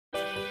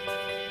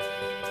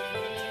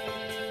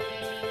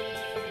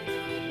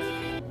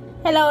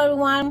Hello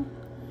everyone,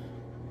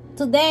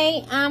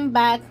 today I'm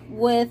back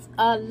with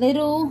a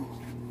little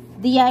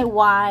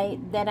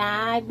DIY that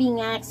I've been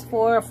asked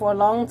for a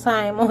long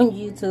time on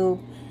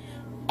YouTube,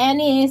 and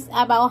it's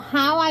about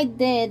how I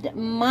did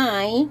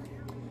my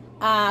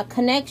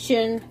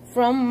connection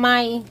from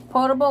my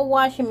portable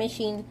washing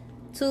machine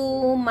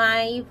to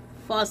my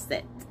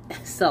faucet.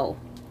 So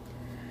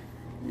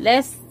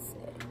let's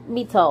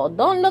be told,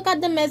 don't look at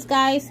the mess,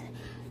 guys.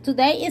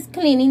 Today is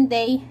cleaning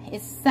day.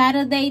 It's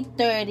Saturday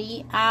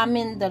 30. I'm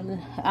in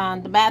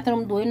the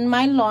bathroom doing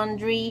my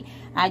laundry.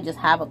 I just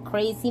have a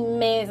crazy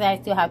mess. I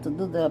still have to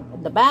do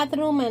the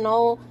bathroom and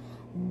all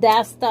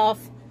that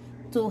stuff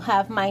to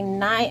have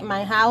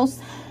my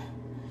house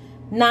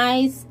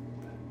nice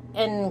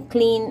and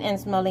clean and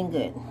smelling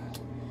good.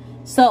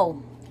 So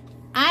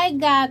I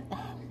got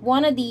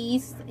one of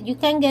these. You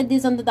can get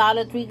this on the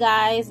Dollar Tree,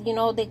 guys. You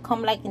know, they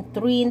come like in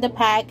 3 in the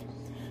pack.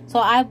 So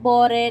I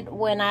bought it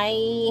when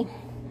I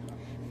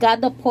got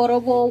the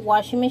portable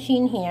washing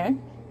machine here.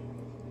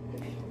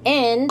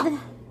 And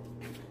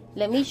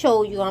let me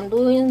show you, I'm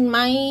doing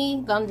my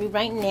laundry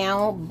right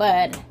now,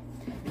 but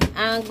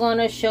I'm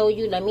gonna show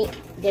you. Let me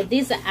get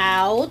this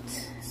out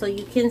so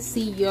you can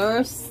see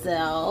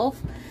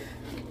yourself.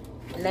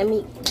 Let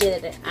me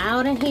get it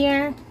out of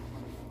here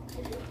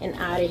and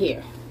out of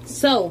here.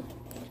 So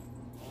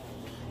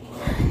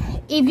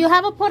if you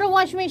have a portable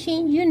washing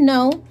machine, you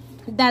know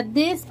that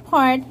this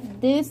part,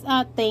 this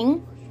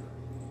thing,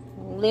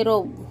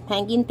 little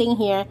hanging thing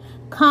here,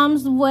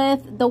 comes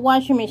with the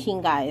washing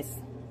machine, guys.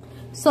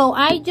 So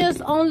I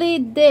just only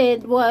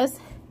did was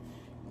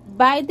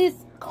buy this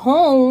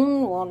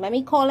cone, well, let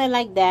me call it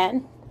like that.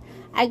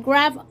 I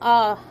grabbed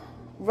a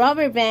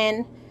rubber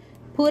band,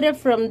 put it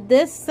from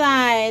this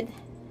side,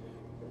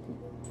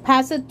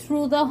 pass it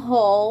through the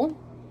hole,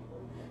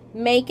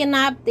 make it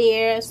up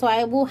there, so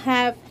I will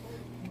have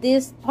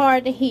this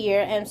part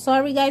here. And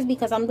sorry guys,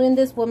 because I'm doing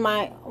this with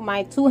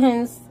my 2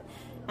 hands.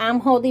 I'm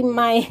holding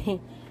my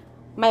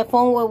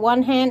phone with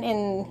one hand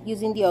and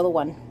using the other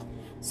one.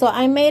 So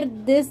I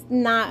made this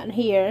knot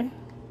here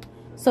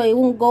so it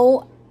won't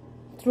go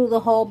through the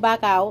hole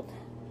back out.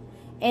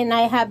 And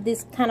I have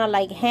this kind of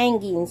like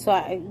hanging, so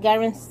I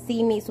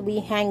guarantee me to be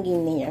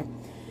hanging here.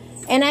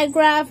 And I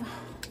grab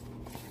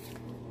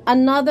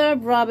another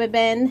rubber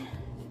band.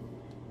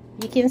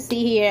 You can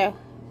see here,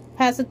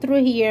 pass it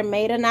through here,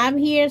 made a knot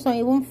here so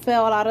it won't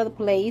fall out of the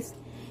place.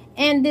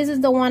 And this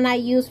is the one I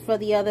use for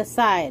the other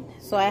side.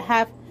 So I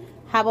have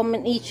them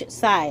on each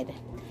side.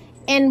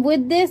 And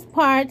with this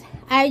part,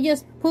 I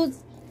just put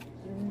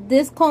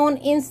this cone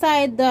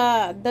inside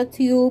the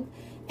tube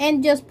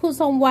and just put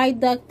some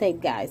white duct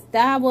tape, guys.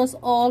 That was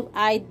all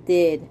I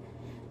did.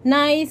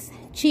 Nice,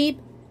 cheap,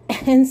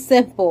 and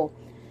simple.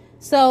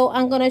 So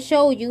I'm gonna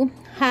show you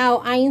how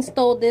I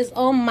installed this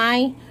on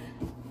my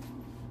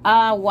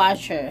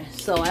washer.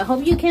 So I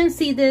hope you can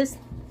see this.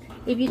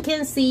 If you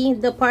can see,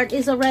 the part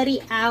is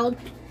already out.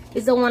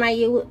 It's the one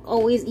I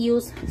always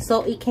use,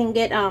 so it can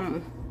get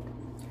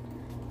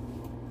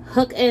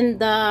hooked in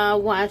the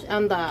wash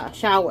on the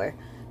shower.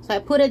 So I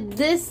put it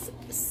this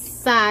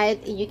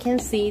side. You can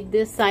see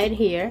this side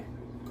here,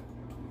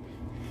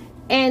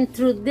 and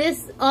through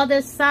this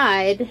other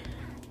side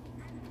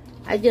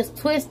I just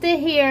twist it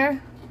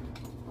here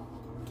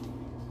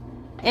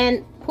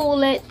and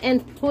pull it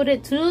and put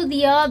it through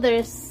the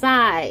other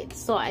side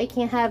so I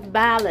can have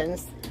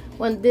balance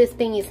when this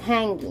thing is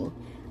hanging.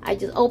 I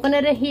just open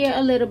it here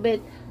a little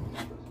bit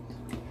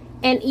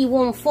and it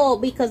won't fall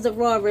because the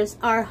rubbers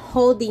are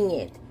holding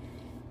it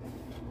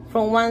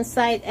from one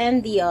side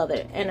and the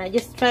other. And I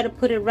just try to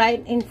put it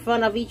right in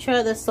front of each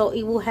other so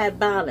it will have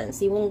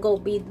balance. It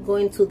won't be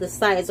going to the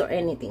sides or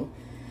anything.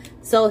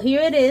 So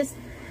here it is,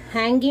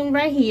 hanging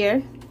right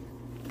here.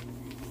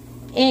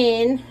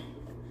 And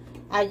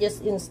I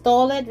just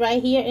install it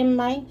right here in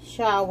my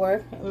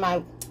shower, on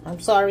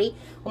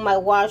my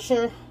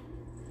washer.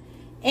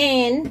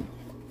 And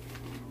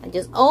I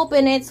just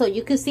open it so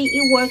you can see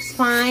it works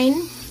fine.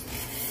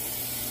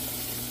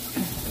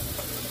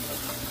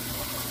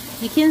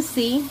 You can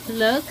see,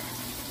 look,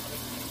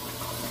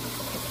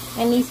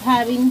 and it's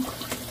having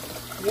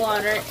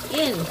water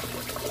in.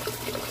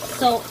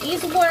 So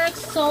it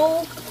works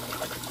so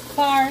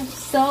far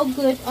so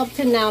good up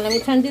to now. Let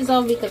me turn this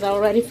off because I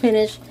already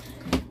finished.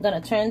 I'm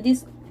gonna turn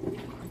this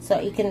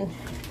so you can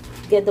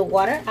get the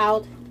water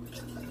out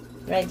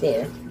right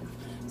there.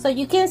 So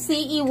you can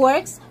see it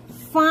works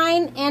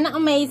fine and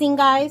amazing,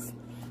 guys.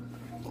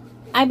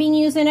 I've been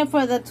using it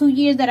for the 2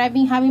 years that I've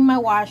been having my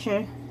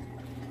washer.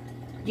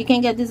 You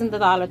can get this in the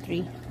Dollar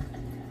Tree.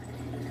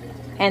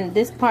 And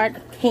this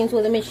part came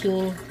with the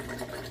machine.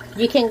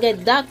 You can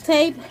get duct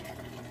tape,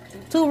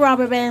 2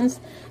 rubber bands,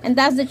 and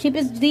that's the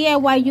cheapest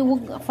DIY you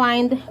will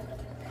find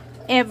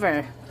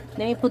ever.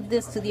 Let me put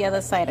this to the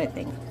other side, I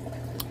think.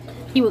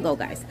 Here we go,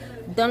 guys.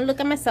 Don't look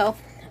at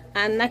myself.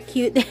 I'm not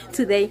cute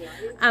today.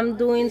 I'm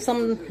doing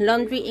some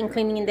laundry and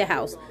cleaning in the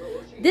house.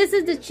 This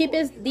is the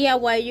cheapest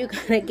DIY you're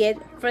gonna get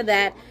for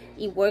that.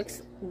 It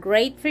works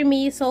great for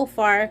me so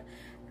far.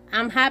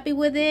 I'm happy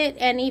with it,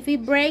 and if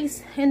it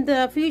breaks in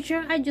the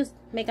future, I just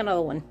make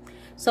another one.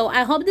 So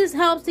I hope this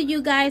helps to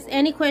you guys.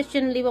 Any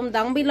question, leave them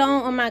down below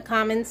on my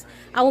comments.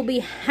 I will be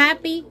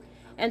happy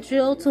and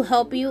thrilled to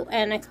help you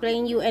and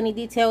explain you any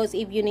details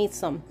if you need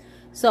some.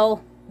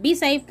 So be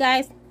safe,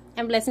 guys,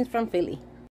 and blessings from Philly.